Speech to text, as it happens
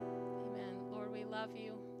love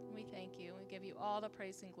you. We thank you. We give you all the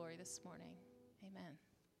praise and glory this morning. Amen.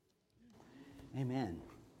 Amen.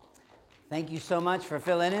 Thank you so much for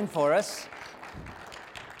filling in for us.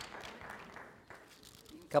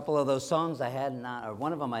 A couple of those songs I had not, or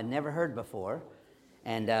one of them I'd never heard before,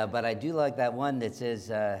 but I do like that one that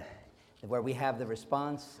says where we have the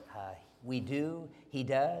response, we do, he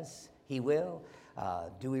does, he will.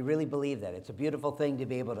 Do we really believe that? It's a beautiful thing to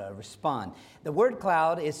be able to respond. The word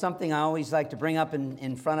cloud is something I always like to bring up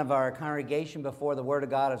in front of our congregation before the Word of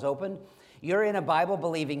God is opened. You're in a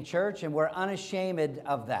Bible-believing church, and we're unashamed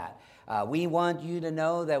of that. We want you to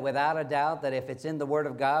know that without a doubt that if it's in the Word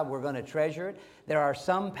of God, we're going to treasure it. There are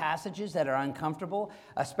some passages that are uncomfortable,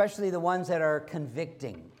 especially the ones that are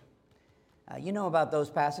convicting. You know about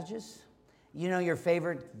those passages? You know your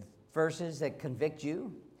favorite verses that convict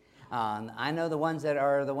you? I know the ones that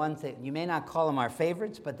are the ones that you may not call them our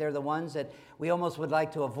favorites, but they're the ones that we almost would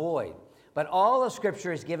like to avoid. But all of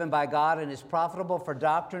Scripture is given by God and is profitable for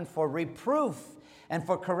doctrine, for reproof, and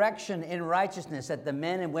for correction in righteousness, that the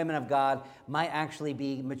men and women of God might actually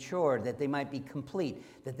be matured, that they might be complete,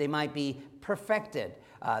 that they might be perfected,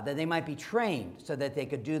 that they might be trained so that they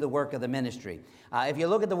could do the work of the ministry. If you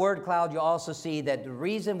look at the word cloud, you'll also see that the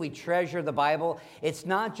reason we treasure the Bible, it's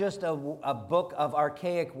not just a book of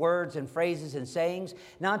archaic words and phrases and sayings,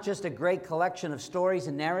 not just a great collection of stories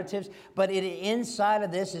and narratives, but inside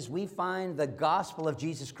of this is we find the gospel of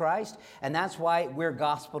Jesus Christ, and that's why we're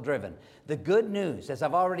gospel-driven. The good news, as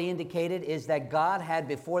I've already indicated, is that God had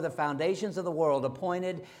before the foundations of the world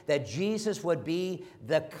appointed that Jesus would be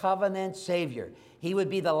the covenant Savior. He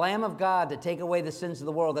would be the Lamb of God to take away the sins of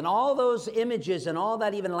the world. And all those images and all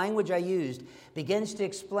that even language I used begins to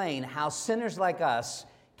explain how sinners like us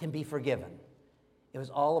can be forgiven. It was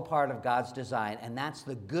all a part of God's design, and that's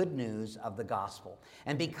the good news of the gospel.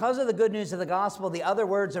 And because of the good news of the gospel, the other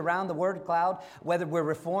words around the word cloud, whether we're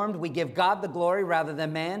reformed, we give God the glory rather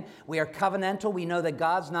than man. We are covenantal. We know that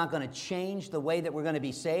God's not going to change the way that we're going to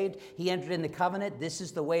be saved. He entered in the covenant. This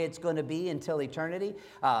is the way it's going to be until eternity.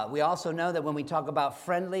 We also know that when we talk about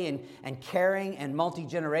friendly and caring and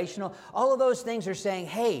multi-generational, all of those things are saying,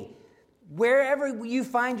 hey, wherever you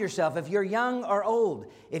find yourself, if you're young or old,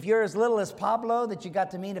 if you're as little as Pablo that you got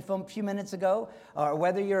to meet a few minutes ago, or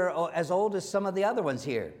whether you're as old as some of the other ones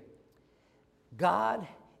here, God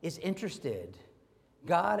is interested.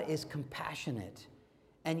 God is compassionate.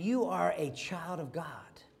 And you are a child of God.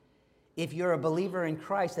 If you're a believer in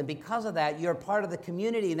Christ, and because of that, you're part of the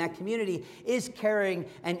community, and that community is caring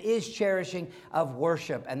and is cherishing of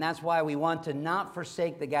worship. And that's why we want to not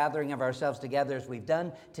forsake the gathering of ourselves together as we've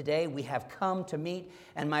done today. We have come to meet,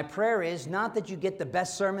 and my prayer is not that you get the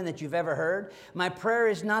best sermon that you've ever heard. My prayer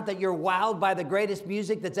is not that you're wowed by the greatest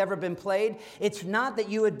music that's ever been played. It's not that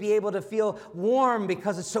you would be able to feel warm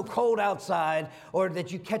because it's so cold outside, or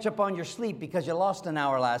that you catch up on your sleep because you lost an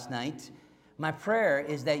hour last night. My prayer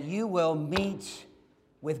is that you will meet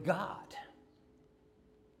with God.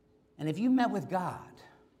 And if you met with God,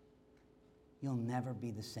 you'll never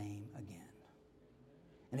be the same again.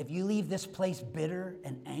 And if you leave this place bitter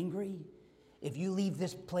and angry, if you leave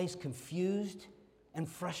this place confused and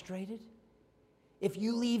frustrated, if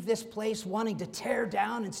you leave this place wanting to tear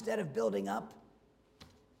down instead of building up,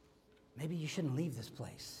 maybe you shouldn't leave this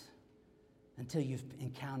place until you've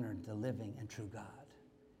encountered the living and true God.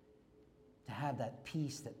 To have that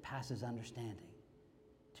peace that passes understanding.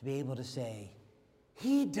 To be able to say,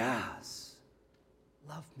 He does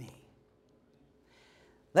love me.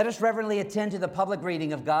 Let us reverently attend to the public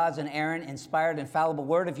reading of God's inerrant, inspired, infallible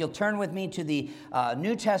word. If you'll turn with me to the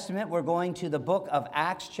New Testament, we're going to the book of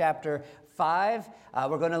Acts chapter 5.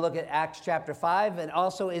 We're going to look at Acts chapter 5, and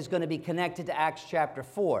also is going to be connected to Acts chapter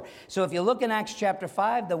 4. So if you look in Acts chapter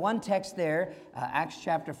 5, the one text there, Acts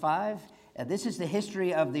chapter 5, this is the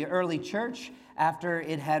history of the early church after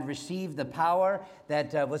it had received the power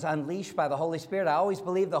that was unleashed by the Holy Spirit. I always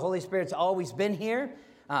believe the Holy Spirit's always been here.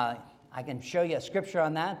 I can show you a scripture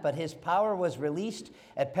on that, but his power was released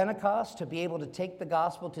at Pentecost to be able to take the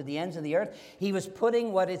gospel to the ends of the earth. He was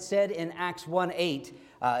putting what it said in Acts 1:8.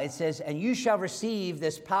 It says, and you shall receive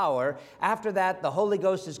this power. After that, the Holy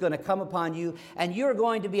Ghost is going to come upon you, and you're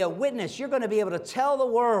going to be a witness. You're going to be able to tell the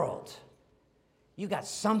world. You got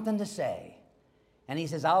something to say. And he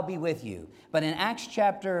says, I'll be with you. But in Acts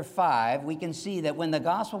chapter 5, we can see that when the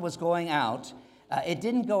gospel was going out, it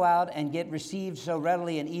didn't go out and get received so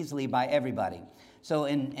readily and easily by everybody. So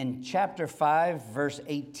in chapter 5, verse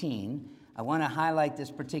 18, I want to highlight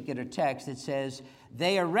this particular text. It says,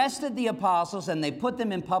 they arrested the apostles and they put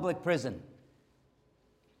them in public prison.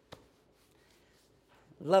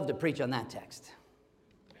 I'd love to preach on that text.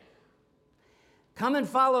 Come and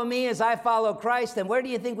follow me as I follow Christ. And where do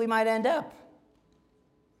you think we might end up?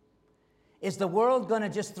 Is the world going to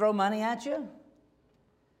just throw money at you?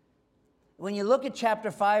 When you look at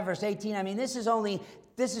chapter 5, verse 18, I mean, this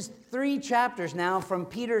is 3 chapters now from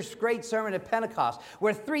Peter's great sermon at Pentecost,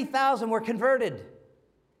 where 3,000 were converted.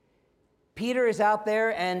 Peter is out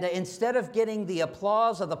there, and instead of getting the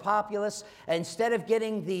applause of the populace, instead of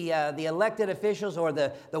getting the elected officials or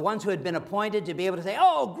the ones who had been appointed to be able to say,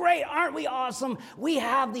 oh, great, aren't we awesome? We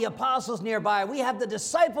have the apostles nearby. We have the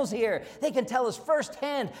disciples here. They can tell us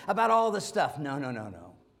firsthand about all this stuff.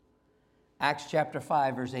 No. Acts chapter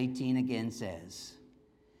 5, verse 18 again says,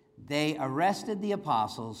 they arrested the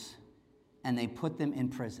apostles and they put them in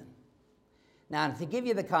prison. Now, to give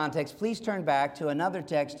you the context, please turn back to another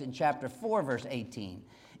text in chapter 4, verse 18.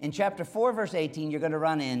 In chapter 4, verse 18, you're going to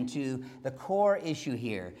run into the core issue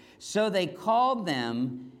here. So they called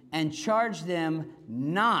them and charged them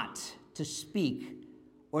not to speak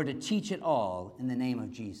or to teach at all in the name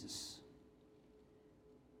of Jesus.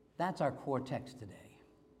 That's our core text today.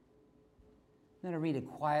 I'm going to read it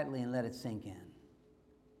quietly and let it sink in.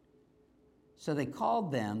 So they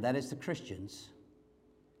called them, that is the Christians,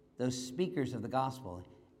 those speakers of the gospel,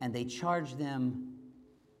 and they charged them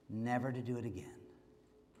never to do it again.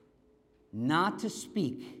 Not to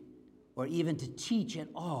speak or even to teach at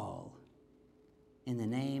all in the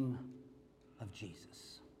name of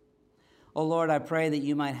Jesus. Oh Lord, I pray that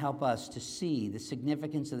you might help us to see the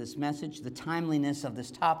significance of this message, the timeliness of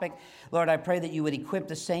this topic. Lord, I pray that you would equip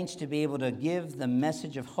the saints to be able to give the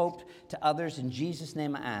message of hope to others. In Jesus'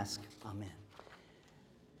 name I ask, amen.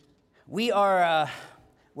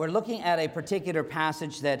 We're looking at a particular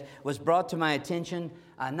passage that was brought to my attention,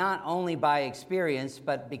 not only by experience,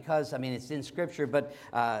 but because, it's in Scripture, but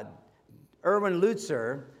Erwin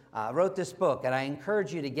Lutzer wrote this book, and I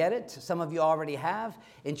encourage you to get it. Some of you already have.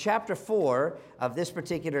 In chapter 4 of this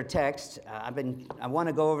particular text, I want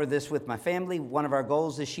to go over this with my family. One of our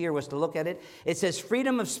goals this year was to look at it. It says,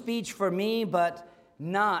 freedom of speech for me, but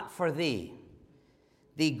not for thee.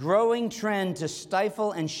 The growing trend to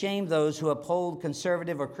stifle and shame those who uphold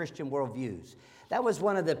conservative or Christian worldviews. That was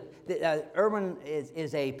one of Erwin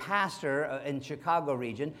is a pastor in Chicago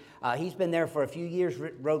region. He's been there for a few years,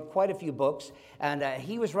 wrote quite a few books, and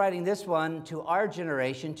he was writing this one to our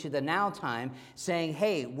generation, to the now time, saying,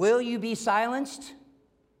 hey, will you be silenced?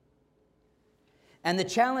 And the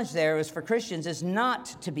challenge there is for Christians is not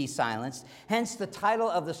to be silenced. Hence, the title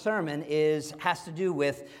of the sermon has to do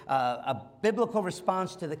with a biblical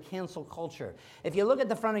response to the cancel culture. If you look at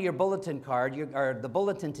the front of your bulletin card, or the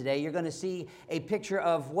bulletin today, you're going to see a picture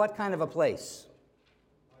of what kind of a place?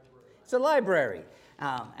 Library. It's a library.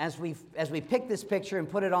 As we picked this picture and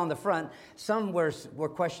put it on the front, some were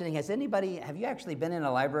questioning, have you actually been in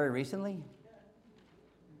a library recently?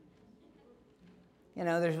 You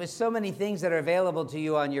know, there's so many things that are available to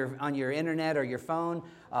you on your internet or your phone,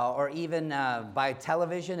 or even by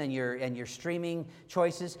television and your streaming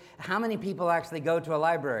choices. How many people actually go to a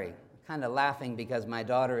library? I'm kind of laughing because my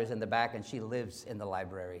daughter is in the back and she lives in the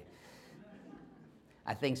library.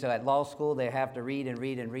 I think so. At law school, they have to read and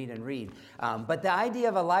read and read and read. But the idea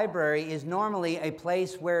of a library is normally a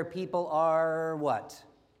place where people are what?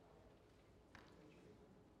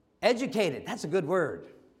 Educated. That's a good word.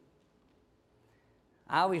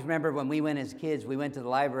 I always remember when we went as kids, we went to the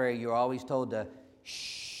library, you were always told to,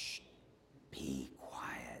 shh, be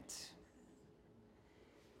quiet.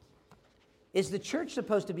 Is the church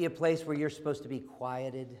supposed to be a place where you're supposed to be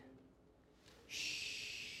quieted?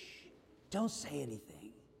 Shh, don't say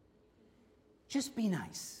anything. Just be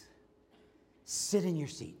nice. Sit in your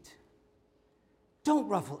seat. Don't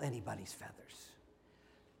ruffle anybody's feathers.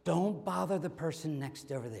 Don't bother the person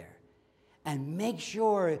next over there. And make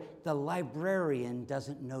sure the librarian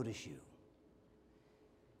doesn't notice you.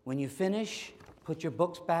 When you finish, put your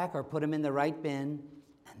books back or put them in the right bin,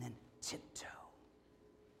 and then tiptoe.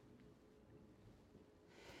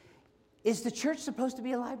 Is the church supposed to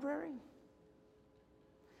be a library?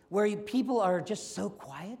 Where people are just so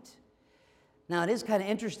quiet? Now, it is kind of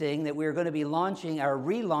interesting that we're going to be relaunching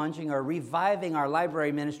or reviving our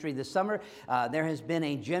library ministry this summer. There has been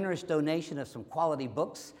a generous donation of some quality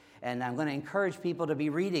books. And I'm going to encourage people to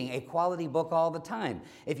be reading a quality book all the time.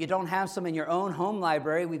 If you don't have some in your own home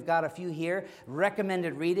library, we've got a few here.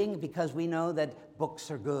 Recommended reading, because we know that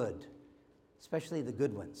books are good, especially the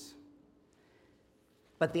good ones.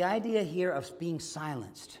 But the idea here of being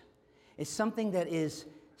silenced is something that is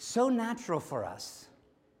so natural for us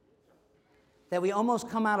that we almost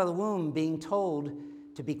come out of the womb being told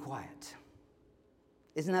to be quiet.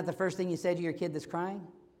 Isn't that the first thing you say to your kid that's crying?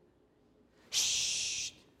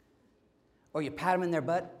 Shh. Or you pat them in their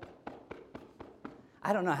butt.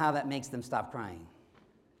 I don't know how that makes them stop crying.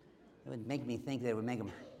 It would make me think that it would make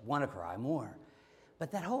them want to cry more.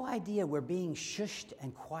 But that whole idea, we're being shushed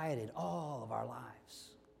and quieted all of our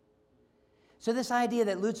lives. So this idea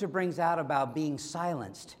that Lutzer brings out about being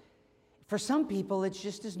silenced, for some people it's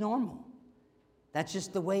just as normal. That's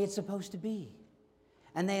just the way it's supposed to be.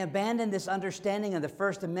 And they abandon this understanding of the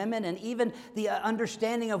First Amendment and even the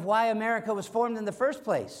understanding of why America was formed in the first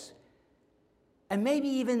place. And maybe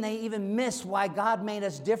even they even miss why God made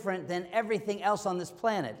us different than everything else on this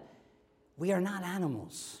planet. We are not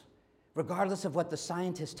animals, regardless of what the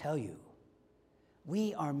scientists tell you.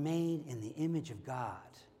 We are made in the image of God.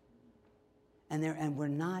 And we're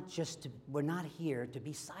not here to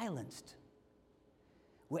be silenced.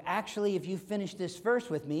 We actually, if you finish this verse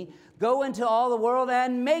with me, go into all the world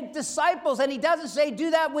and make disciples. And he doesn't say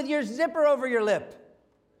do that with your zipper over your lip.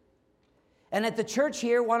 And at the church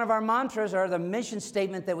here, one of our mantras, or the mission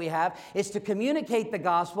statement that we have, is to communicate the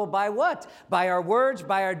gospel by what? By our words,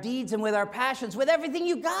 by our deeds, and with our passions, with everything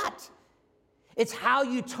you got. It's how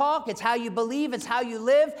you talk, it's how you believe, it's how you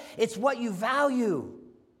live, it's what you value.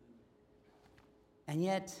 And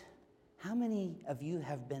yet, how many of you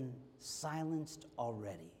have been silenced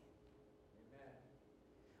already?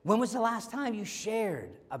 When was the last time you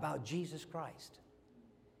shared about Jesus Christ?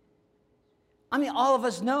 I mean, all of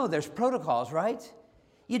us know there's protocols, right?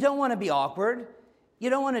 You don't want to be awkward. You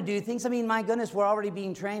don't want to do things. I mean, my goodness, we're already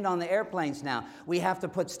being trained on the airplanes now. We have to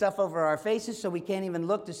put stuff over our faces so we can't even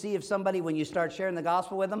look to see if somebody, when you start sharing the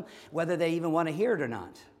gospel with them, whether they even want to hear it or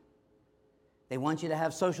not. They want you to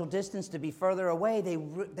have social distance, to be further away.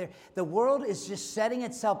 The world is just setting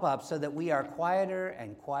itself up so that we are quieter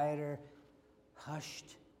and quieter,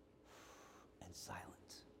 hushed and silent.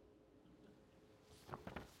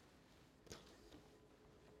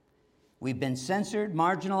 We've been censored,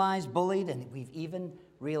 marginalized, bullied, and we've even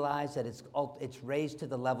realized that it's raised to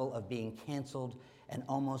the level of being canceled and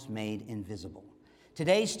almost made invisible.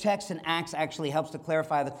 Today's text in Acts actually helps to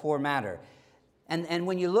clarify the core matter. And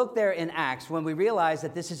when you look there in Acts, when we realize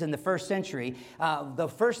that this is in the first century, the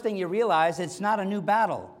first thing you realize, it's not a new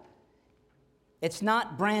battle. It's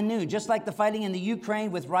not brand new. Just like the fighting in the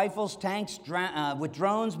Ukraine with rifles, tanks, with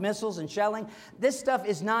drones, missiles, and shelling, this stuff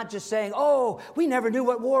is not just saying, oh, we never knew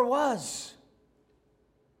what war was.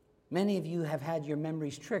 Many of you have had your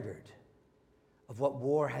memories triggered of what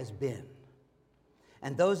war has been.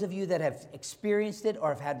 And those of you that have experienced it or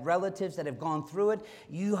have had relatives that have gone through it,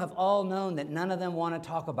 you have all known that none of them want to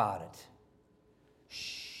talk about it.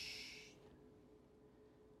 Shh.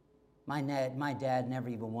 My dad never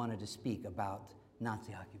even wanted to speak about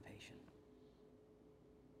Nazi occupation.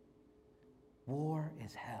 War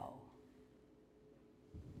is hell.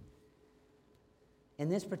 In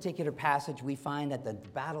this particular passage, we find that the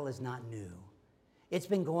battle is not new. It's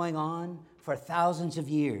been going on for thousands of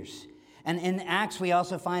years. And in Acts, we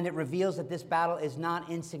also find it reveals that this battle is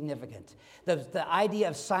not insignificant. The idea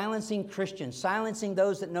of silencing Christians, silencing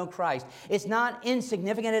those that know Christ, it's not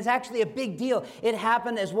insignificant. It's actually a big deal. It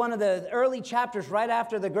happened as one of the early chapters right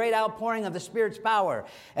after the great outpouring of the Spirit's power.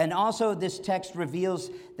 And also this text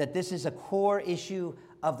reveals that this is a core issue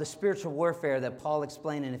of the spiritual warfare that Paul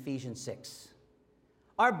explained in Ephesians 6.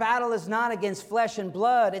 Our battle is not against flesh and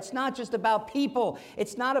blood. It's not just about people.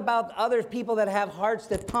 It's not about other people that have hearts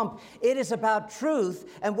that pump. It is about truth,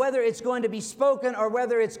 and whether it's going to be spoken or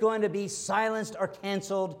whether it's going to be silenced or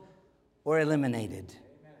canceled or eliminated.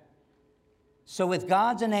 Amen. So with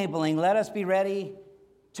God's enabling, let us be ready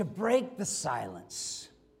to break the silence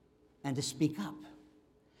and to speak up.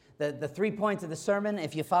 The 3 points of the sermon,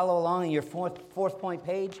 if you follow along in your fourth point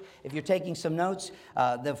page, if you're taking some notes,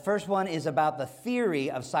 the first one is about the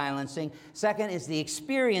theory of silencing. Second is the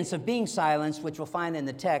experience of being silenced, which we'll find in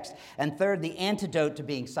the text. And third, the antidote to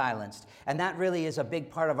being silenced. And that really is a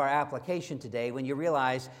big part of our application today when you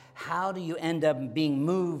realize how do you end up being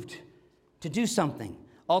moved to do something,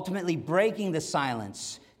 ultimately breaking the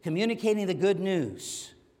silence, communicating the good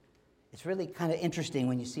news. It's really kind of interesting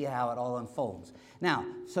when you see how it all unfolds. Now,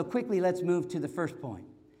 so quickly, let's move to the first point,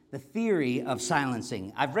 the theory of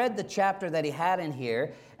silencing. I've read the chapter that he had in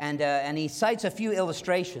here, and he cites a few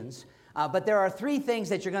illustrations, but there are 3 things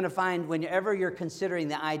that you're going to find whenever you're considering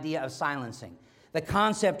the idea of silencing. The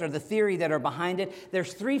concept or the theory that are behind it,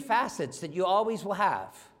 there's 3 facets that you always will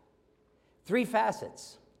have. 3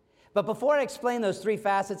 facets. But before I explain those 3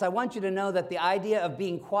 facets, I want you to know that the idea of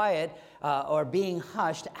being quiet or being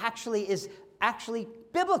hushed is actually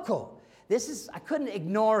biblical. I couldn't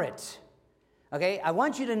ignore it. Okay, I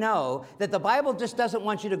want you to know that the Bible just doesn't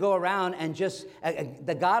want you to go around and just,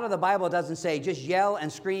 the God of the Bible doesn't say just yell and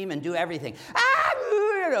scream and do everything.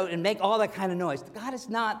 And make all that kind of noise. God is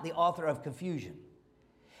not the author of confusion.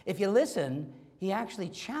 If you listen, he actually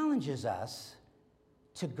challenges us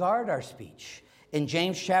to guard our speech. In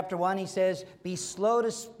James chapter 1, he says, be slow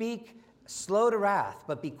to speak, slow to wrath,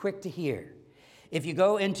 but be quick to hear. If you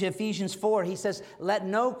go into Ephesians 4, he says, let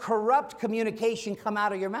no corrupt communication come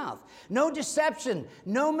out of your mouth. No deception,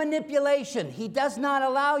 no manipulation. He does not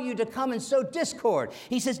allow you to come and sow discord.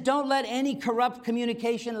 He says, don't let any corrupt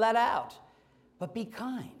communication let out, but be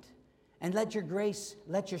kind. And let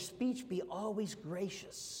your speech be always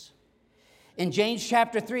gracious. In James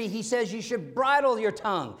chapter 3, he says you should bridle your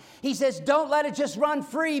tongue. He says don't let it just run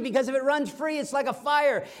free, because if it runs free, it's like a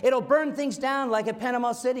fire. It'll burn things down like at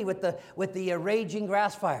Panama City with the raging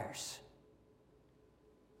grass fires.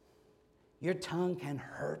 Your tongue can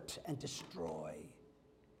hurt and destroy.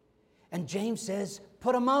 And James says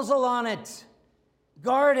put a muzzle on it.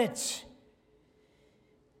 Guard it.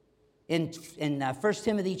 In 1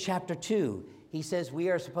 Timothy chapter 2, he says we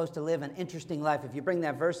are supposed to live an interesting life. If you bring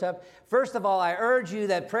that verse up, first of all, I urge you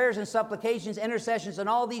that prayers and supplications, intercessions, and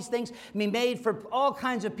all these things be made for all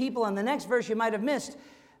kinds of people. And the next verse you might have missed,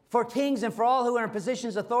 for kings and for all who are in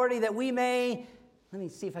positions of authority, that we may, let me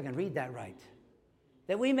see if I can read that right,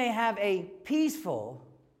 that we may have a peaceful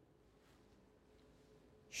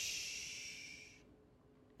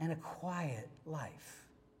and a quiet life.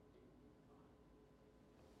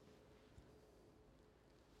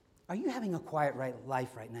 Are you having a quiet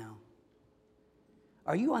life right now?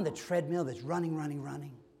 Are you on the treadmill that's running?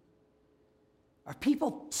 Are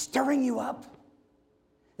people stirring you up?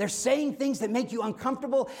 They're saying things that make you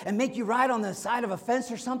uncomfortable and make you ride on the side of a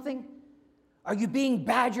fence or something? Are you being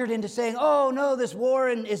badgered into saying, oh no, this war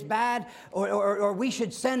is bad, or we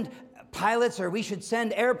should send pilots, or we should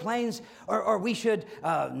send airplanes, or we should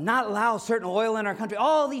not allow certain oil in our country?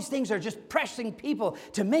 All these things are just pressing people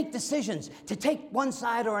to make decisions, to take one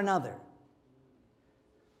side or another.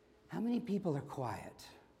 How many people are quiet?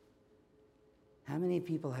 How many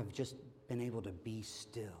people have just been able to be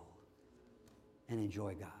still and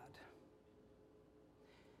enjoy God?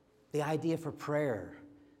 The idea for prayer,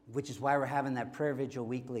 which is why we're having that prayer vigil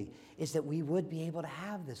weekly, is that we would be able to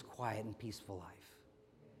have this quiet and peaceful life,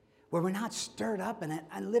 where we're not stirred up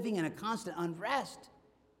and living in a constant unrest.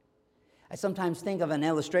 I sometimes think of an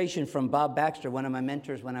illustration from Bob Baxter, one of my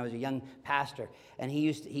mentors when I was a young pastor, and he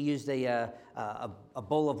used a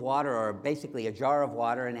bowl of water, or basically a jar of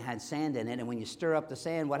water, and it had sand in it, and when you stir up the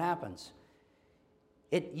sand, what happens?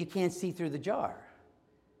 You can't see through the jar.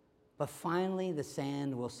 But finally the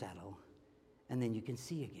sand will settle, and then you can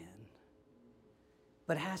see again.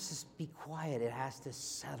 But it has to be quiet, it has to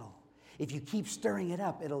settle. If you keep stirring it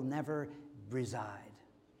up, it'll never reside.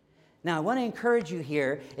 Now, I want to encourage you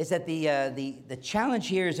here is that the challenge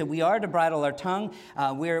here is that we are to bridle our tongue.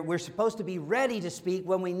 We're supposed to be ready to speak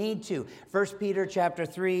when we need to. 1 Peter chapter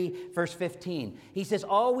 3, verse 15. He says,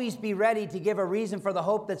 always be ready to give a reason for the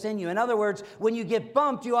hope that's in you. In other words, when you get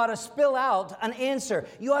bumped, you ought to spill out an answer.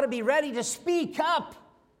 You ought to be ready to speak up.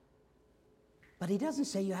 But he doesn't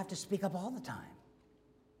say you have to speak up all the time.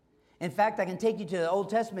 In fact, I can take you to the Old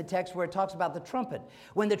Testament text where it talks about the trumpet.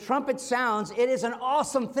 When the trumpet sounds, it is an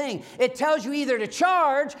awesome thing. It tells you either to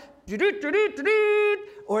charge,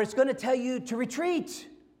 or it's going to tell you to retreat,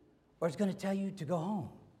 or it's going to tell you to go home.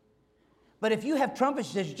 But if you have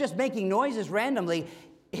trumpets that are just making noises randomly,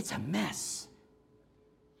 it's a mess.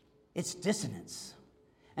 It's dissonance.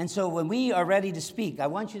 And so when we are ready to speak, I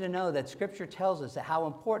want you to know that Scripture tells us that how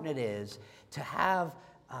important it is to have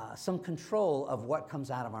some control of what comes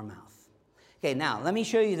out of our mouth. Okay, now, let me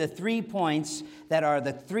show you the 3 points that are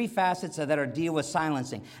the 3 facets that deal with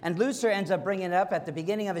silencing. And Luther ends up bringing it up at the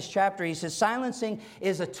beginning of his chapter. He says, silencing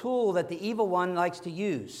is a tool that the evil one likes to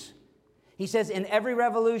use. He says, in every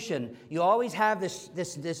revolution, you always have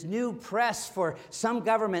this new press for some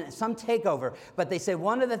government, some takeover. But they say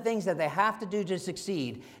one of the things that they have to do to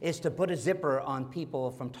succeed is to put a zipper on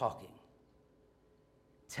people from talking.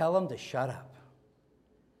 Tell them to shut up.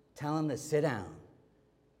 Tell them to sit down.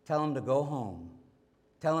 Tell them to go home.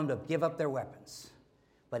 Tell them to give up their weapons.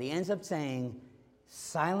 But he ends up saying,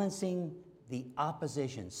 silencing the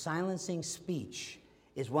opposition, silencing speech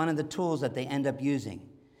is one of the tools that they end up using.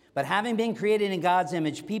 But having been created in God's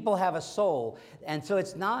image, people have a soul. And so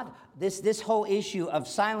it's not, this whole issue of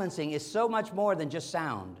silencing is so much more than just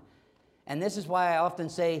sound. And this is why I often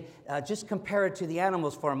say, just compare it to the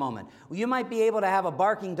animals for a moment. Well, you might be able to have a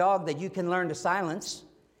barking dog that you can learn to silence.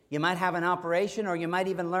 You might have an operation, or you might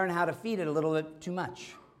even learn how to feed it a little bit too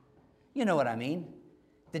much. You know what I mean.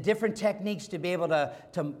 The different techniques to be able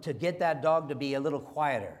to get that dog to be a little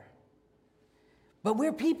quieter. But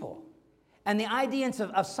we're people. And the idea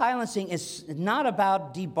of silencing is not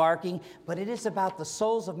about debarking, but it is about the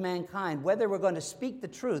souls of mankind, whether we're going to speak the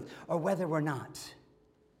truth or whether we're not.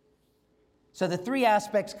 So the three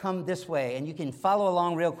aspects come this way, and you can follow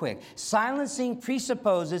along real quick. Silencing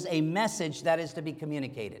presupposes a message that is to be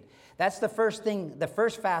communicated. That's the first thing, the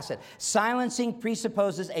first facet. Silencing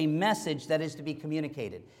presupposes a message that is to be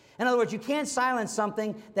communicated. In other words, you can't silence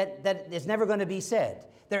something that is never going to be said.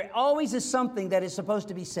 There always is something that is supposed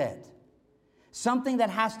to be said. Something that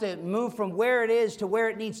has to move from where it is to where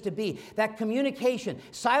it needs to be. That communication.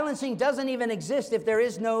 Silencing doesn't even exist if there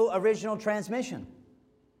is no original transmission.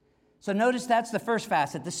 So notice that's the first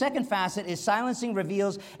facet. The second facet is silencing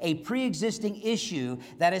reveals a pre-existing issue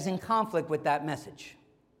that is in conflict with that message.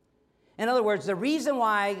 In other words, the reason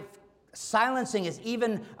why silencing is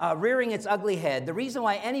even rearing its ugly head, the reason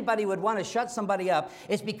why anybody would want to shut somebody up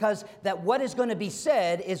is because that what is going to be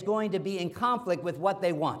said is going to be in conflict with what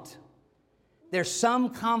they want. There's some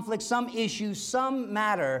conflict, some issue, some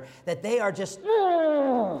matter that they are just...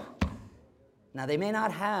 Now, they may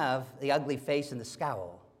not have the ugly face and the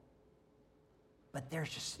scowl, but there's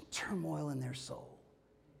just turmoil in their soul.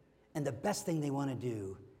 And the best thing they want to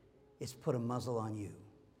do is put a muzzle on you.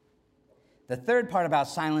 The third part about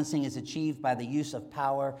silencing is achieved by the use of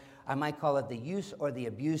power. I might call it the use or the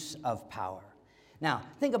abuse of power. Now,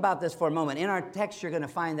 think about this for a moment. In our text, you're going to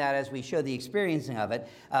find that as we show the experiencing of it.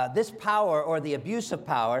 This power or the abuse of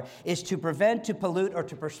power is to prevent, to pollute, or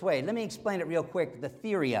to persuade. Let me explain it real quick, the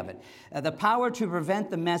theory of it. The power to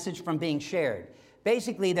prevent the message from being shared.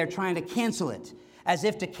 Basically, they're trying to cancel it, as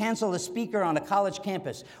if to cancel a speaker on a college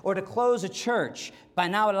campus, or to close a church by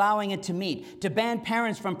not allowing it to meet, to ban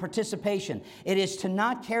parents from participation. It is to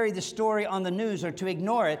not carry the story on the news or to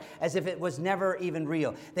ignore it as if it was never even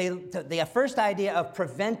real. The first idea of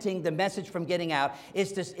preventing the message from getting out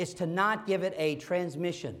is to not give it a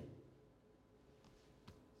transmission.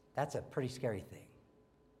 That's a pretty scary thing.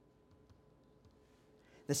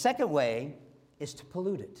 The second way is to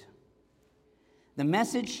pollute it. The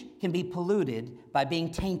message can be polluted by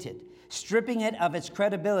being tainted, stripping it of its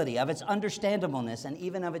credibility, of its understandableness, and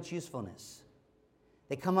even of its usefulness.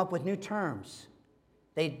 They come up with new terms.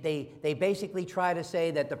 They basically try to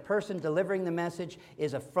say that the person delivering the message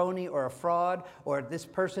is a phony or a fraud, or this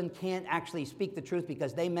person can't actually speak the truth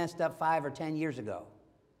because they messed up 5 or 10 years ago.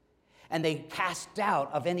 And they cast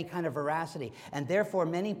doubt of any kind of veracity. And therefore,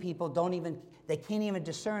 many people they can't even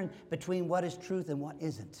discern between what is truth and what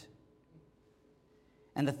isn't.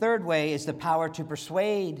 And the third way is the power to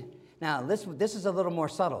persuade. Now, this is a little more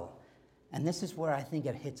subtle, and this is where I think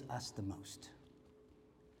it hits us the most.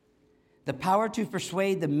 The power to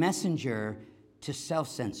persuade the messenger to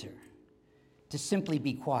self-censor, to simply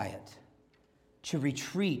be quiet, to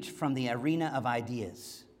retreat from the arena of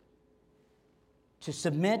ideas, to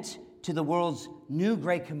submit to the world's new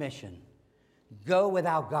Great Commission, go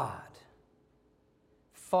without God,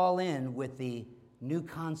 fall in with the new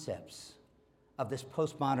concepts of this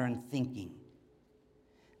postmodern thinking.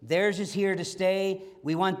 Theirs is here to stay.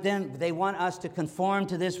 They want us to conform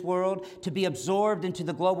to this world, to be absorbed into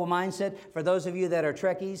the global mindset. For those of you that are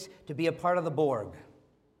Trekkies, to be a part of the Borg.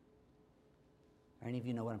 Any of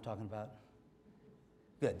you know what I'm talking about?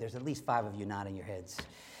 Good, there's at least 5 of you nodding your heads.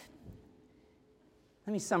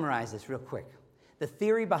 Let me summarize this real quick. The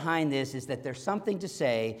theory behind this is that there's something to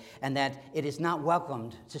say and that it is not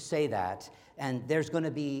welcomed to say that, and there's going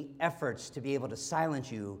to be efforts to be able to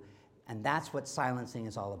silence you, and that's what silencing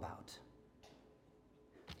is all about.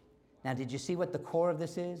 Now, did you see what the core of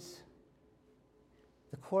this is?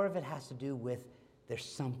 The core of it has to do with there's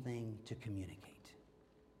something to communicate.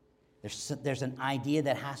 There's an idea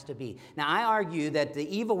that has to be. Now, I argue that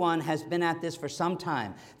the evil one has been at this for some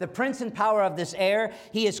time. The prince and power of this air,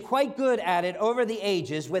 he is quite good at it over the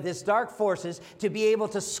ages with his dark forces to be able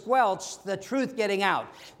to squelch the truth getting out.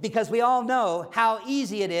 Because we all know how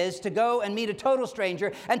easy it is to go and meet a total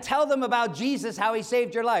stranger and tell them about Jesus, how he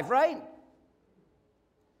saved your life, right?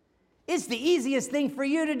 It's the easiest thing for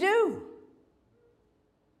you to do.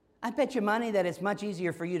 I bet you money that it's much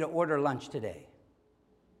easier for you to order lunch today.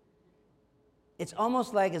 It's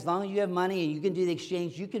almost like as long as you have money and you can do the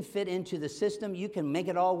exchange, you can fit into the system, you can make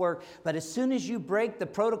it all work. But as soon as you break the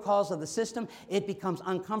protocols of the system, it becomes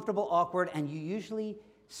uncomfortable, awkward, and you usually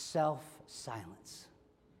self-silence.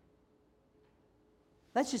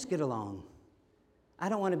 Let's just get along. I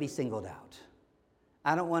don't want to be singled out.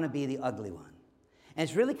 I don't want to be the ugly one. And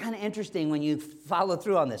it's really kind of interesting when you follow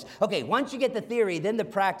through on this. Okay, once you get the theory, then the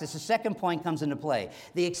practice, the second point comes into play.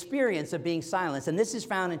 The experience of being silenced. And this is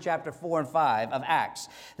found in chapter 4 and 5 of Acts.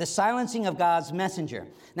 The silencing of God's messenger.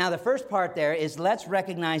 Now, the first part there is let's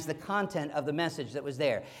recognize the content of the message that was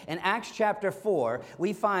there. In Acts chapter 4,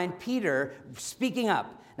 we find Peter speaking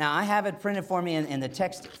up. Now, I have it printed for me in the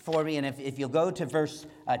text for me. And if you'll go to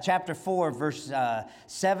chapter 4, verse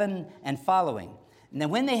 7 and following. Now,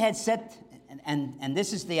 when they had set... And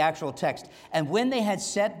this is the actual text. And when they had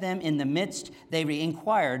set them in the midst, they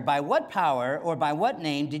inquired, by what power or by what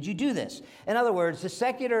name did you do this? In other words, the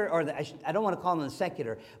secular, I don't want to call them the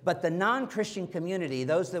secular, but the non-Christian community,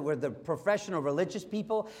 those that were the professional religious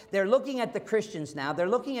people, they're looking at the Christians now. They're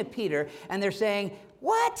looking at Peter, and they're saying,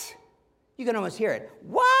 what? You can almost hear it.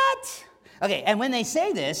 What? Okay, and when they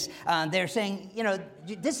say this, they're saying,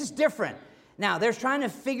 this is different. Now, they're trying to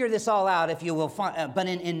figure this all out, if you will. But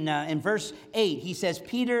in verse 8, he says,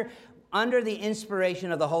 Peter, under the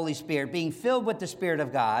inspiration of the Holy Spirit, being filled with the Spirit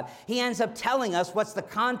of God, he ends up telling us what's the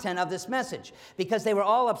content of this message, because they were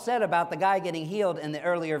all upset about the guy getting healed in the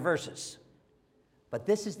earlier verses. But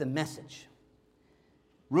this is the message.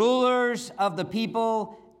 Rulers of the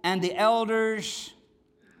people and the elders,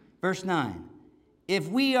 verse 9. If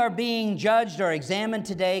we are being judged or examined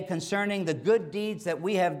today concerning the good deeds that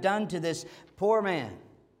we have done to this poor man,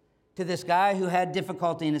 to this guy who had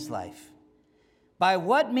difficulty in his life, by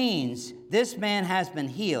what means this man has been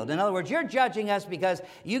healed. In other words, you're judging us because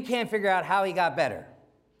you can't figure out how he got better.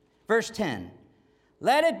 Verse 10,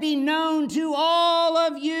 let it be known to all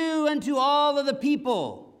of you and to all of the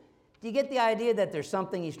people. Do you get the idea that there's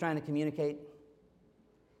something he's trying to communicate?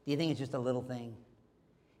 Do you think it's just a little thing?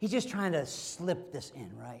 He's just trying to slip this in,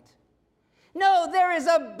 right? No, there is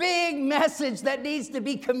a big message that needs to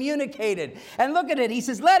be communicated. And look at it. He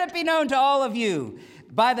says, let it be known to all of you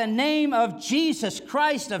by the name of Jesus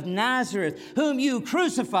Christ of Nazareth, whom you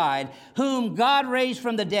crucified, whom God raised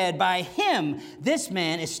from the dead. By him, this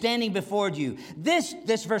man is standing before you. This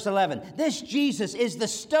verse 11, this Jesus is the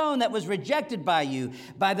stone that was rejected by you,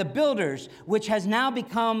 by the builders, which has now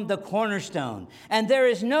become the cornerstone. And there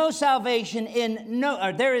is salvation in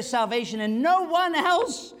no one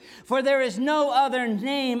else. For there is no other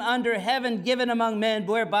name under heaven given among men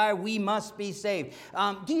whereby we must be saved.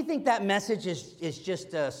 Do you think that message is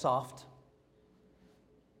just soft?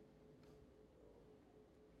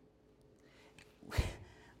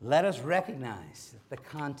 Let us recognize the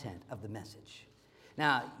content of the message.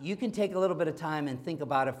 Now, you can take a little bit of time and think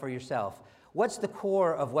about it for yourself. What's the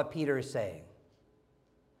core of what Peter is saying?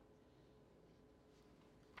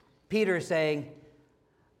 Peter is saying,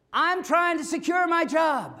 I'm trying to secure my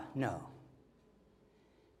job. No.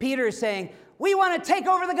 Peter is saying, we want to take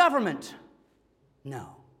over the government.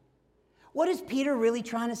 No. What is Peter really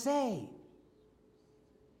trying to say?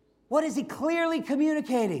 What is he clearly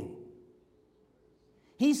communicating?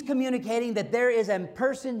 He's communicating that there is a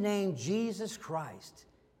person named Jesus Christ,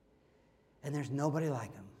 and there's nobody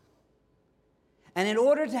like him. And in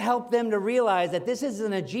order to help them to realize that this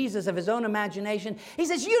isn't a Jesus of his own imagination, he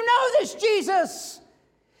says, you know this Jesus.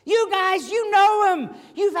 You guys, you know him.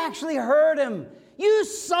 You've actually heard him. You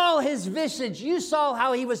saw his visage. You saw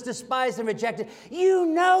how he was despised and rejected. You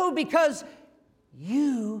know because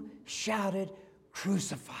you shouted,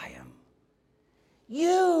 crucify him.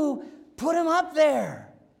 You put him up there.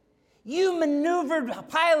 You maneuvered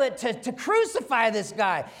Pilate to crucify this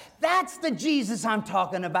guy. That's the Jesus I'm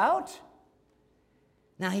talking about.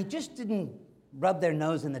 Now, he just didn't rub their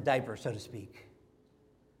nose in the diaper, so to speak.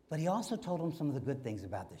 But he also told them some of the good things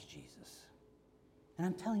about this Jesus. And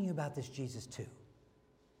I'm telling you about this Jesus too.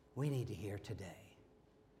 We need to hear today.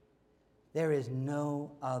 There is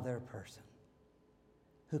no other person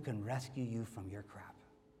who can rescue you from your crap.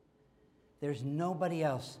 There's nobody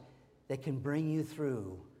else that can bring you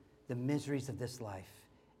through the miseries of this life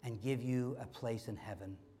and give you a place in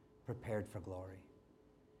heaven prepared for glory.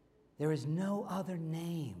 There is no other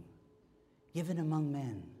name given among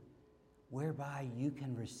men whereby you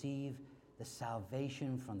can receive the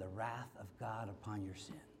salvation from the wrath of God upon your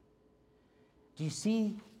sin. Do you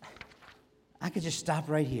see? I could just stop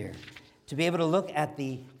right here to be able to look at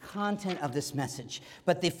the content of this message.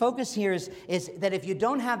 But the focus here is that if you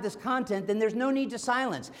don't have this content, then there's no need to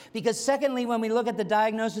silence. Because secondly, when we look at the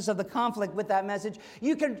diagnosis of the conflict with that message,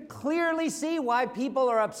 you can clearly see why people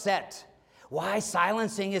are upset, why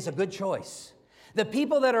silencing is a good choice. The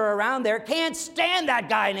people that are around there can't stand that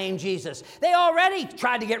guy named Jesus. They already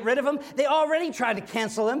tried to get rid of him. They already tried to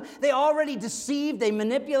cancel him. They already deceived. They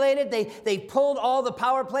manipulated. They pulled all the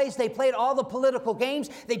power plays. They played all the political games.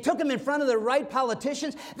 They took him in front of the right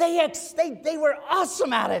politicians. They were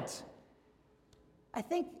awesome at it. I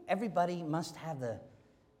think everybody must have the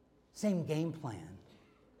same game plan.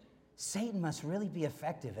 Satan must really be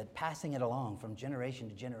effective at passing it along from generation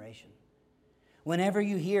to generation. Whenever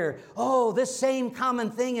you hear, oh, this same common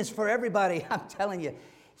thing is for everybody, I'm telling you,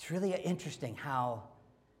 it's really interesting how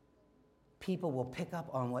people will pick up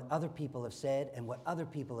on what other people have said and what other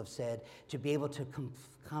people have said to be able to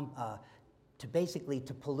basically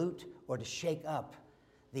pollute or to shake up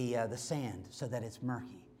the sand so that it's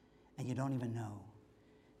murky and you don't even know.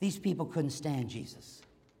 These people couldn't stand Jesus.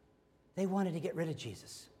 They wanted to get rid of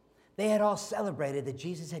Jesus. They had all celebrated that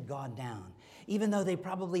Jesus had gone down. Even though they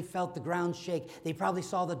probably felt the ground shake, they probably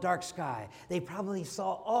saw the dark sky, they probably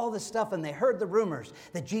saw all the stuff, and they heard the rumors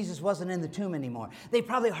that Jesus wasn't in the tomb anymore. They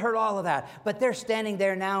probably heard all of that, but they're standing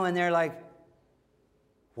there now and they're like,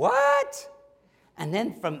 what? And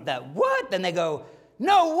then from that what, then they go,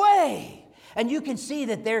 no way. And you can see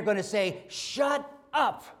that they're going to say, shut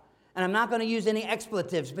up. And I'm not going to use any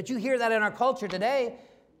expletives, but you hear that in our culture today.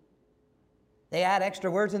 They add extra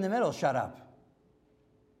words in the middle, shut up.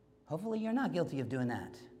 Hopefully you're not guilty of doing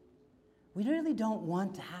that. We really don't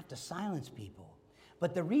want to have to silence people.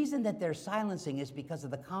 But the reason that they're silencing is because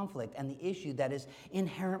of the conflict and the issue that is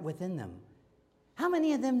inherent within them. How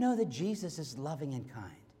many of them know that Jesus is loving and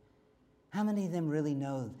kind? How many of them really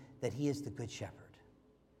know that he is the good shepherd?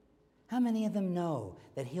 How many of them know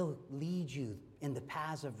that he'll lead you in the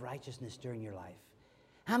paths of righteousness during your life?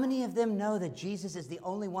 How many of them know that Jesus is the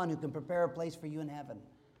only one who can prepare a place for you in heaven?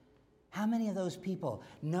 How many of those people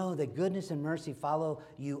know that goodness and mercy follow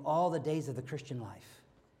you all the days of the Christian life?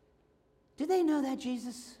 Do they know that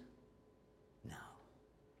Jesus? No.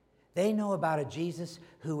 They know about a Jesus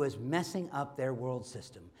who was messing up their world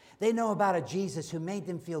system. They know about a Jesus who made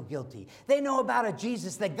them feel guilty. They know about a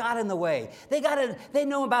Jesus that got in the way. They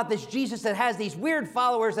know about this Jesus that has these weird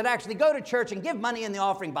followers that actually go to church and give money in the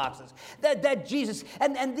offering boxes. That Jesus,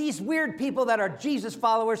 and these weird people that are Jesus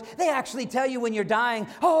followers, they actually tell you when you're dying,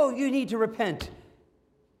 oh, you need to repent.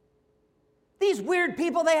 These weird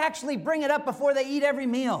people, they actually bring it up before they eat every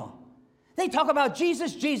meal. They talk about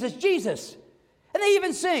Jesus, Jesus, Jesus. And they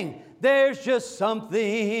even sing, there's just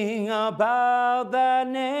something about that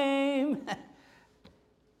name.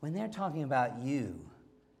 When they're talking about you,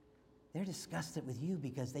 they're disgusted with you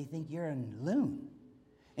because they think you're a loon.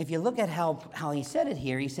 If you look at how he said it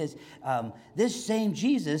here, he says, this same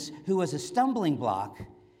Jesus who was a stumbling block,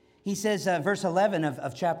 he says, verse 11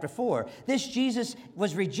 of chapter 4, this Jesus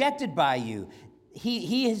was rejected by you.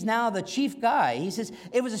 He is now the chief guy. He says,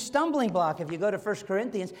 it was a stumbling block. If you go to 1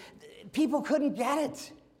 Corinthians, people couldn't get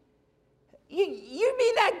it. You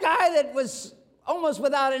mean that guy that was almost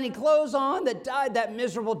without any clothes on, that died that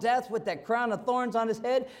miserable death with that crown of thorns on his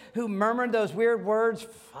head, who murmured those weird words,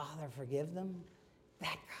 Father, forgive them?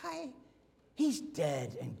 That guy, he's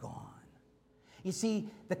dead and gone. You see,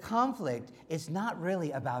 the conflict is not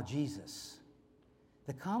really about Jesus.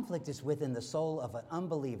 The conflict is within the soul of an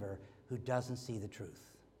unbeliever who doesn't see the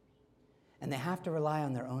truth. And they have to rely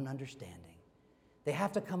on their own understanding. They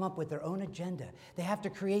have to come up with their own agenda. They have to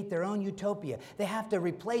create their own utopia. They have to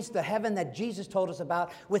replace the heaven that Jesus told us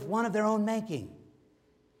about with one of their own making.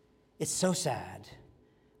 It's so sad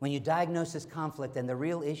when you diagnose this conflict and the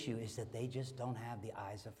real issue is that they just don't have the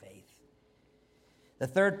eyes of faith. The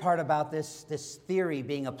third part about this theory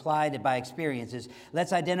being applied by experience is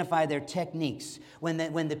let's identify their techniques. When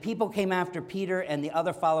the people came after Peter and the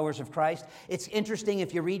other followers of Christ, it's interesting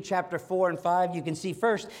if you read chapter 4 and 5, you can see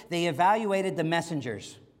first they evaluated the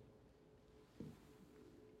messengers.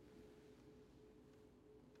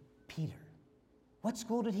 Peter, what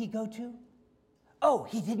school did he go to? Oh,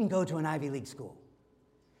 he didn't go to an Ivy League school.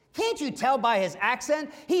 Can't you tell by his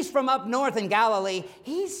accent? He's from up north in Galilee.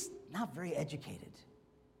 He's not very educated.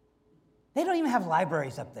 They don't even have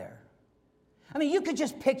libraries up there. I mean, you could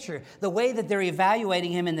just picture the way that they're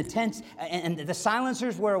evaluating him in the tents, and the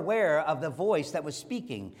silencers were aware of the voice that was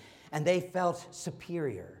speaking, and they felt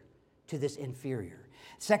superior to this inferior.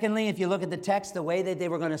 Secondly, if you look at the text, the way that they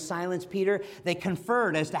were going to silence Peter, they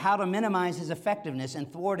conferred as to how to minimize his effectiveness in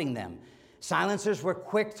thwarting them. Silencers were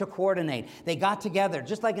quick to coordinate. They got together,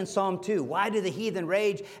 just like in Psalm 2. Why do the heathen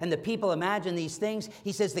rage and the people imagine these things?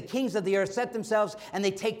 He says the kings of the earth set themselves and they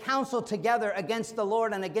take counsel together against the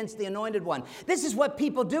Lord and against the Anointed One. This is what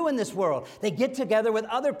people do in this world. They get together with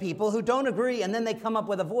other people who don't agree, and then they come up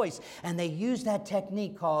with a voice. And they use that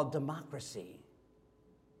technique called democracy.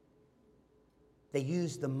 They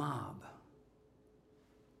use the mob.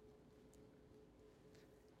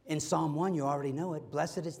 In Psalm 1, you already know it.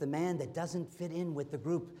 Blessed is the man that doesn't fit in with the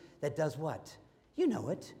group that does what? You know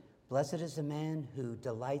it. Blessed is the man who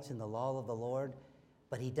delights in the law of the Lord.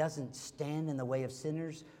 but he doesn't stand in the way of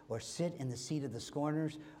sinners or sit in the seat of the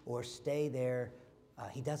scorners or stay there.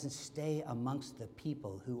 He doesn't stay amongst the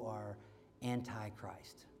people who are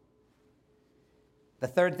anti-Christ. The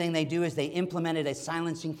third thing they do is they implemented a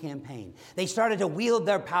silencing campaign. They started to wield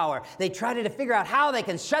their power. They tried to figure out how they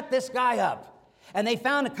can shut this guy up. And they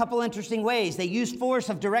found a couple interesting ways. They used force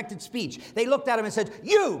of directed speech. They looked at him and said,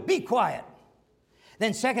 "You, be quiet."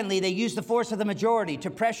 Then secondly, they used the force of the majority to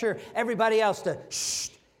pressure everybody else to shh.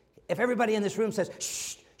 If everybody in this room says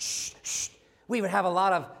shh, shh, shh, we would have a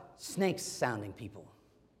lot of snakes sounding people.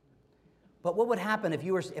 But what would happen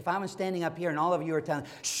if I was standing up here and all of you were telling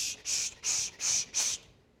shh, shh, shh, shh, shh?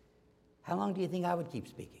 How long do you think I would keep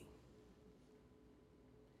speaking?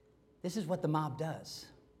 This is what the mob does.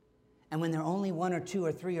 And when there are only 1 or 2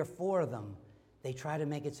 or 3 or 4 of them, they try to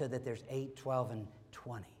make it so that there's 8, 12, and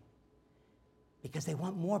 20. Because they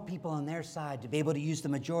want more people on their side to be able to use the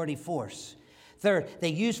majority force. Third, they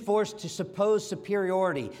use force to suppose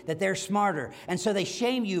superiority, that they're smarter. And so they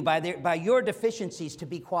shame you by your deficiencies to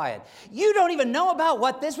be quiet. You don't even know about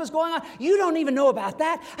what this was going on. You don't even know about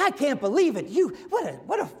that. I can't believe it.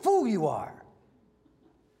 What a fool you are.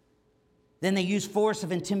 Then they use force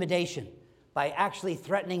of intimidation by actually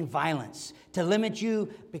threatening violence to limit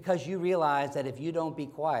you because you realize that if you don't be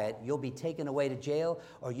quiet, you'll be taken away to jail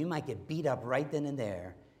or you might get beat up right then and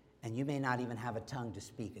there and you may not even have a tongue to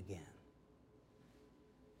speak again.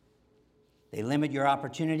 They limit your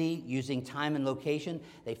opportunity using time and location.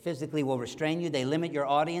 They physically will restrain you. They limit your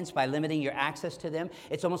audience by limiting your access to them.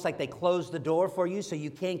 It's almost like they close the door for you so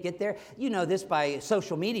you can't get there. You know this by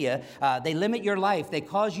social media. They limit your life. They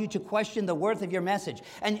cause you to question the worth of your message.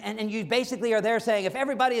 And you basically are there saying, if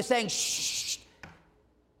everybody is saying, shh,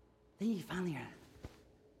 then you finally are,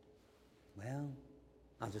 well,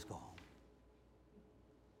 I'll just go home.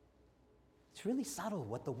 It's really subtle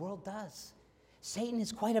what the world does. Satan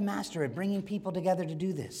is quite a master at bringing people together to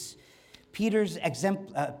do this. Peter's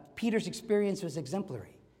experience was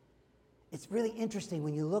exemplary. It's really interesting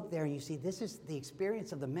when you look there and you see this is the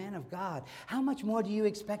experience of the man of God. How much more do you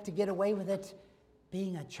expect to get away with it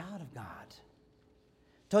being a child of God?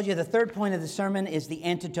 Told you the third point of the sermon is the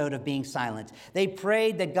antidote of being silent. They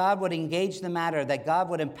prayed that God would engage the matter, that God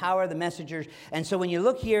would empower the messengers. And so when you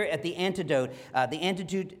look here at the antidote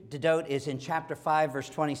is in chapter 5, verse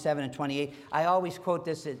 27 and 28. I always quote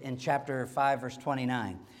this in chapter 5, verse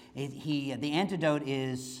 29. The antidote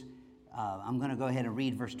is, I'm going to go ahead and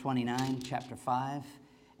read verse 29, chapter 5.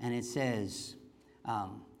 And it says,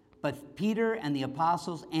 but Peter and the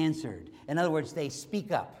apostles answered. In other words, they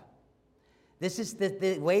speak up. This is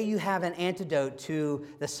the way you have an antidote to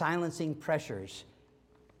the silencing pressures.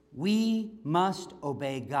 We must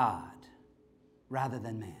obey God rather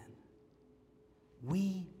than man.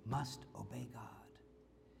 We must obey God.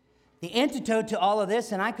 The antidote to all of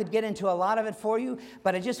this, and I could get into a lot of it for you,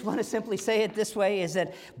 but I just want to simply say it this way, is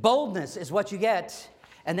that boldness is what you get.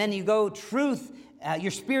 And then you go truth,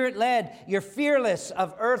 you're spirit-led, you're fearless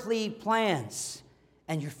of earthly plans.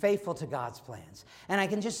 And you're faithful to God's plans. And I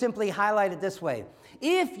can just simply highlight it this way.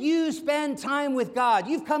 If you spend time with God,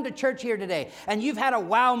 you've come to church here today, and you've had a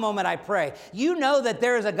wow moment, I pray. You know that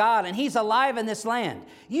there is a God, and He's alive in this land.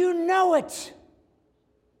 You know it.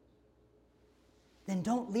 Then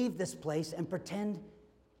don't leave this place and pretend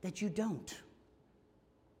that you don't.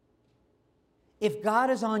 If God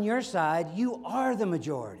is on your side, you are the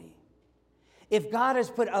majority. If God has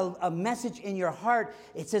put a message in your heart,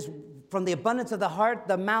 it says, from the abundance of the heart,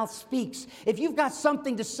 the mouth speaks. If you've got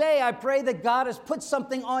something to say, I pray that God has put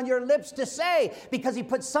something on your lips to say because He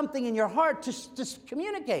put something in your heart to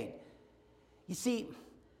communicate. You see,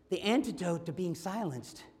 the antidote to being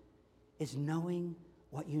silenced is knowing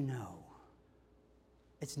what you know.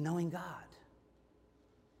 It's knowing God.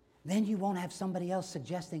 Then you won't have somebody else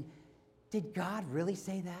suggesting, did God really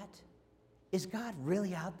say that? Is God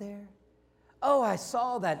really out there? Oh, I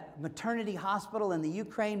saw that maternity hospital in the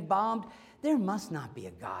Ukraine bombed. There must not be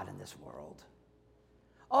a God in this world.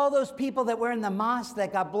 All those people that were in the mosque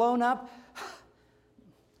that got blown up,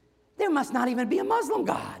 there must not even be a Muslim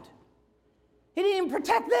God. He didn't even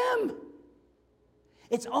protect them.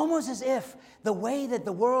 It's almost as if the way that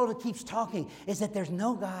the world keeps talking is that there's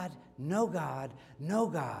no God, no God, no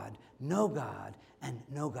God, no God, and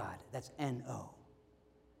no God. That's N-O.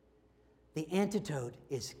 The antidote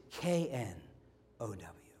is K-N-O-W,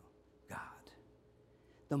 God.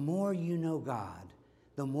 The more you know God,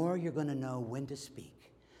 the more you're going to know when to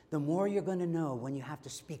speak. The more you're going to know when you have to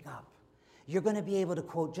speak up. You're going to be able to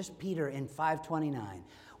quote just Peter in 5:29.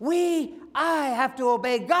 I have to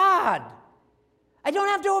obey God. I don't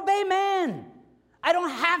have to obey man. I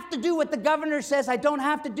don't have to do what the governor says. I don't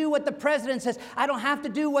have to do what the president says. I don't have to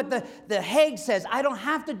do what the Hague says. I don't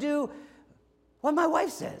have to do what my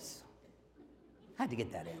wife says. I had to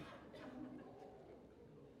get that in.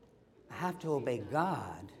 I have to obey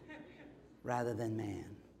God rather than man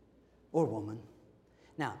or woman.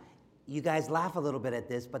 Now, you guys laugh a little bit at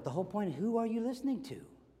this, but the whole point, who are you listening to?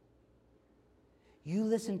 You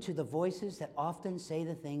listen to the voices that often say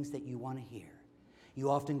the things that you want to hear. You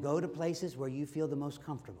often go to places where you feel the most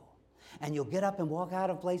comfortable. And you'll get up and walk out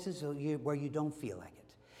of places where you don't feel like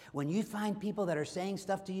it. When you find people that are saying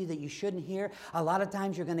stuff to you that you shouldn't hear, a lot of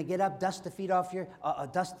times you're going to get up, dust the feet off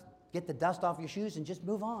get the dust off your shoes and just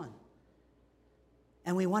move on.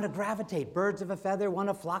 And we want to gravitate. Birds of a feather want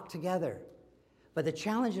to flock together. But the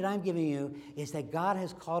challenge that I'm giving you is that God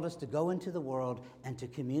has called us to go into the world and to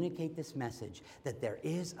communicate this message that there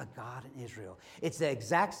is a God in Israel. It's the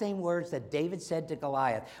exact same words that David said to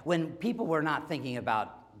Goliath when people were not thinking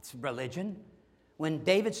about religion. When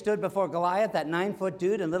David stood before Goliath, that 9-foot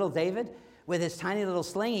dude, and little David, with his tiny little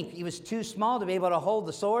sling, he was too small to be able to hold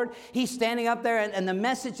the sword. He's standing up there, and the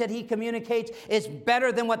message that he communicates is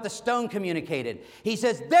better than what the stone communicated. He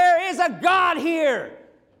says, there is a God here.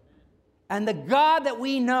 And the God that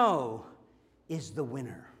we know is the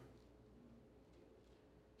winner.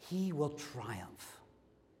 He will triumph.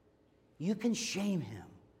 You can shame him,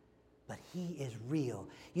 but he is real.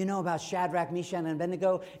 You know about Shadrach, Meshach, and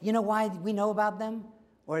Abednego? You know why we know about them?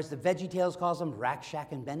 Or as the VeggieTales calls them, Rack,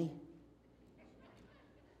 Shack, and Benny?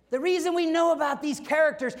 The reason we know about these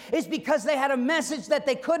characters is because they had a message that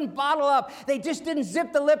they couldn't bottle up. They just didn't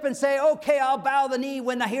zip the lip and say, okay, I'll bow the knee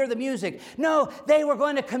when I hear the music. No, they were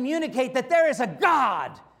going to communicate that there is a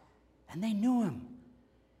God. And they knew him.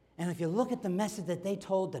 And if you look at the message that they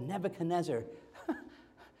told to Nebuchadnezzar,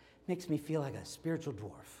 makes me feel like a spiritual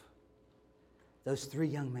dwarf. Those 3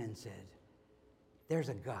 young men said, there's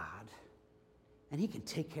a God, and he can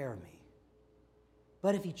take care of me.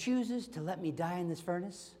 But if he chooses to let me die in this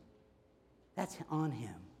furnace, that's on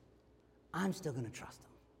him. I'm still going to trust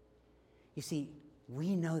him. You see,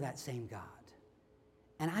 we know that same God.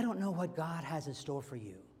 And I don't know what God has in store for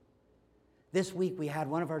you. This week, we had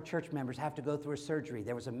one of our church members have to go through a surgery.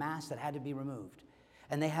 There was a mass that had to be removed.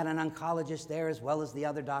 And they had an oncologist there as well as the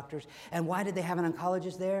other doctors. And why did they have an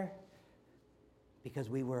oncologist there? Because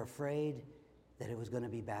we were afraid that it was going to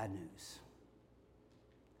be bad news.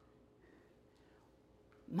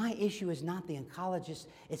 My issue is not the oncologist.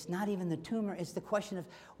 It's not even the tumor. It's the question of,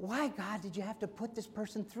 why, God, did you have to put this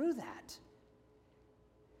person through that?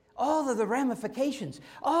 All of the ramifications,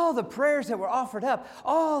 all the prayers that were offered up,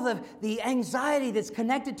 all the anxiety that's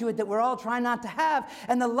connected to it that we're all trying not to have,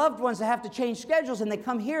 and the loved ones that have to change schedules, and they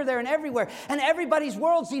come here, there, and everywhere, and everybody's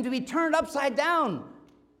world seems to be turned upside down.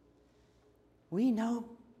 We know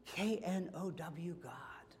K-N-O-W, God.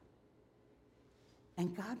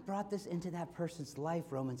 And God brought this into that person's life,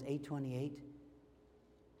 Romans 8:28,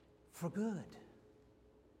 for good.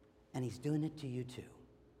 And he's doing it to you too.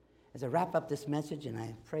 As I wrap up this message, and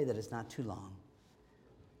I pray that it's not too long,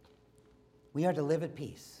 we are to live at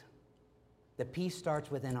peace. The peace starts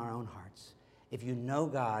within our own hearts. If you know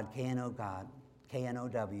God,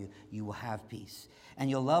 K-N-O-W, you will have peace. And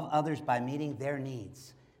you'll love others by meeting their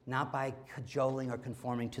needs, not by cajoling or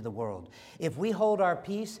conforming to the world. If we hold our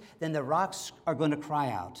peace, then the rocks are going to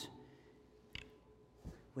cry out.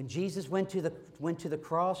 When Jesus went to the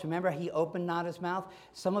cross, remember, he opened not his mouth.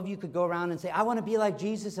 Some of you could go around and say, I want to be like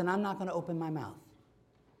Jesus, and I'm not going to open my mouth.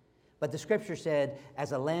 But the scripture said,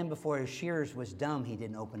 as a lamb before his shearers was dumb, he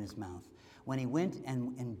didn't open his mouth. When he went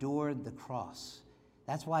and endured the cross,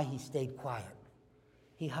 that's why he stayed quiet.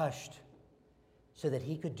 He hushed so that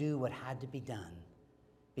he could do what had to be done,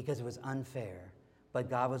 because it was unfair, but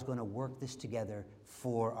God was going to work this together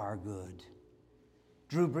for our good.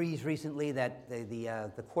 Drew Brees recently,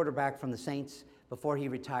 the quarterback from the Saints, before he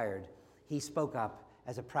retired, he spoke up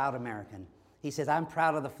as a proud American. He says, I'm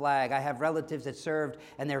proud of the flag. I have relatives that served,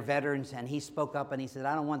 and they're veterans, and he spoke up, and he said,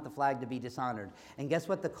 I don't want the flag to be dishonored. And guess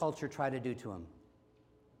what the culture tried to do to him?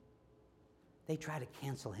 They tried to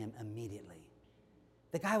cancel him immediately.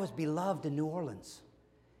 The guy was beloved in New Orleans.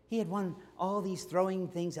 He had won all these throwing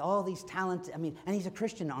things, all these talents. And he's a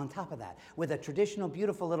Christian on top of that, with a traditional,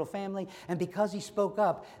 beautiful little family. And because he spoke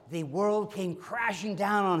up, the world came crashing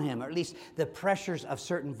down on him, or at least the pressures of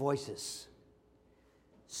certain voices.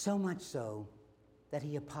 So much so that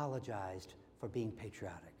he apologized for being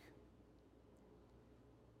patriotic.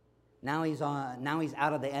 Now he's out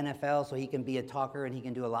of the NFL, so he can be a talker and he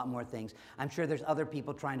can do a lot more things. I'm sure there's other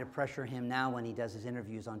people trying to pressure him now when he does his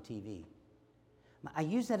interviews on TV. I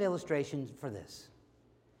use that illustration for this.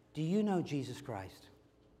 Do you know Jesus Christ?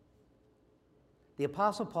 The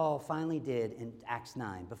Apostle Paul finally did in Acts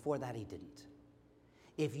 9. Before that, he didn't.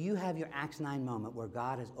 If you have your Acts 9 moment where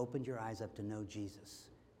God has opened your eyes up to know Jesus,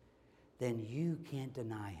 then you can't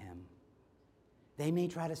deny him. They may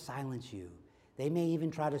try to silence you. They may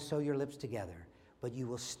even try to sew your lips together, but you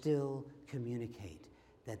will still communicate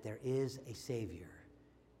that there is a Savior,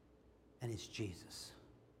 and it's Jesus.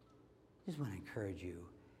 I just want to encourage you.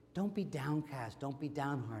 Don't be downcast. Don't be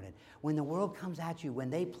downhearted. When the world comes at you, when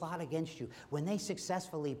they plot against you, when they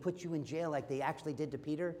successfully put you in jail like they actually did to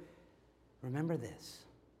Peter, remember this,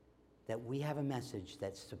 that we have a message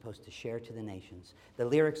that's supposed to share to the nations. The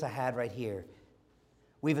lyrics I had right here.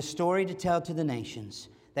 We have a story to tell to the nations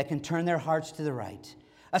that can turn their hearts to the right.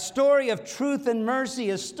 A story of truth and mercy,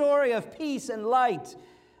 a story of peace and light.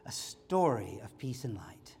 A story of peace and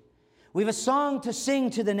light. We have a song to sing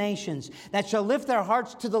to the nations that shall lift their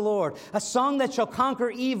hearts to the Lord. A song that shall conquer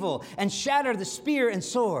evil and shatter the spear and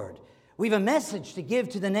sword. We have a message to give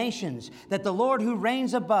to the nations that the Lord who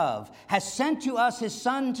reigns above has sent to us his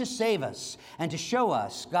Son to save us and to show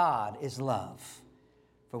us God is love.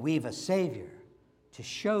 For we have a Savior to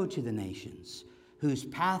show to the nations whose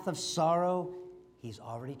path of sorrow he's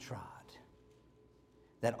already trod,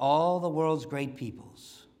 that all the world's great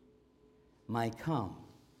peoples might come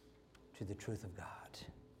to the truth of God.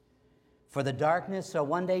 For the darkness shall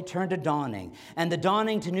one day turn to dawning, and the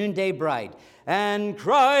dawning to noonday bright, and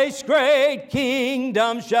Christ's great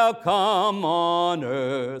kingdom shall come on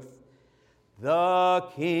earth, the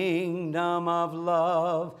kingdom of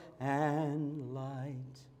love and light.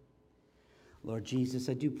 Lord Jesus,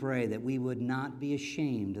 I do pray that we would not be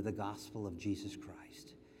ashamed of the gospel of Jesus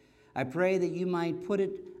Christ. I pray that you might put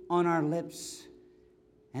it on our lips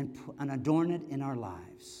and adorn it in our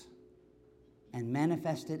lives and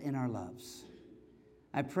manifest it in our loves.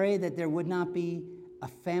 I pray that there would not be a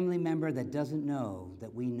family member that doesn't know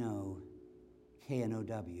that we know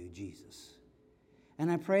KNOW, Jesus. And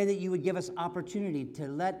I pray that you would give us opportunity to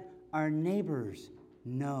let our neighbors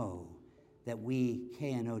know that we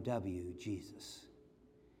KNOW, Jesus.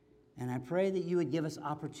 And I pray that you would give us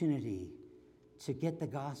opportunity to get the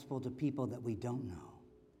gospel to people that we don't know,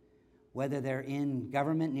 whether they're in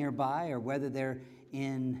government nearby or whether they're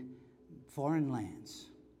in foreign lands,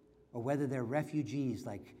 or whether they're refugees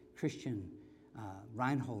like Christian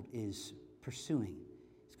Reinhold is pursuing.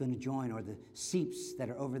 He's going to join, or the Seeps that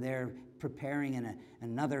are over there preparing in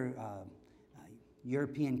another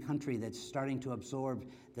European country that's starting to absorb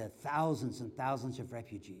the thousands and thousands of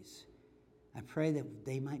refugees. I pray that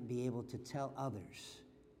they might be able to tell others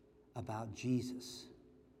about Jesus,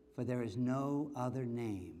 for there is no other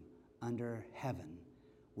name under heaven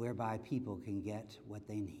whereby people can get what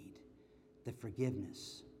they need. The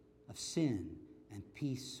forgiveness of sin and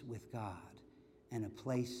peace with God and a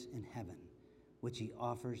place in heaven, which he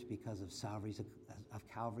offers because of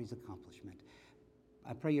Calvary's accomplishment.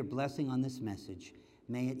 I pray your blessing on this message.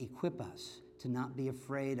 May it equip us to not be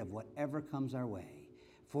afraid of whatever comes our way,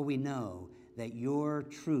 for we know that your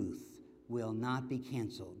truth will not be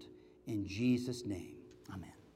canceled. In Jesus' name, amen.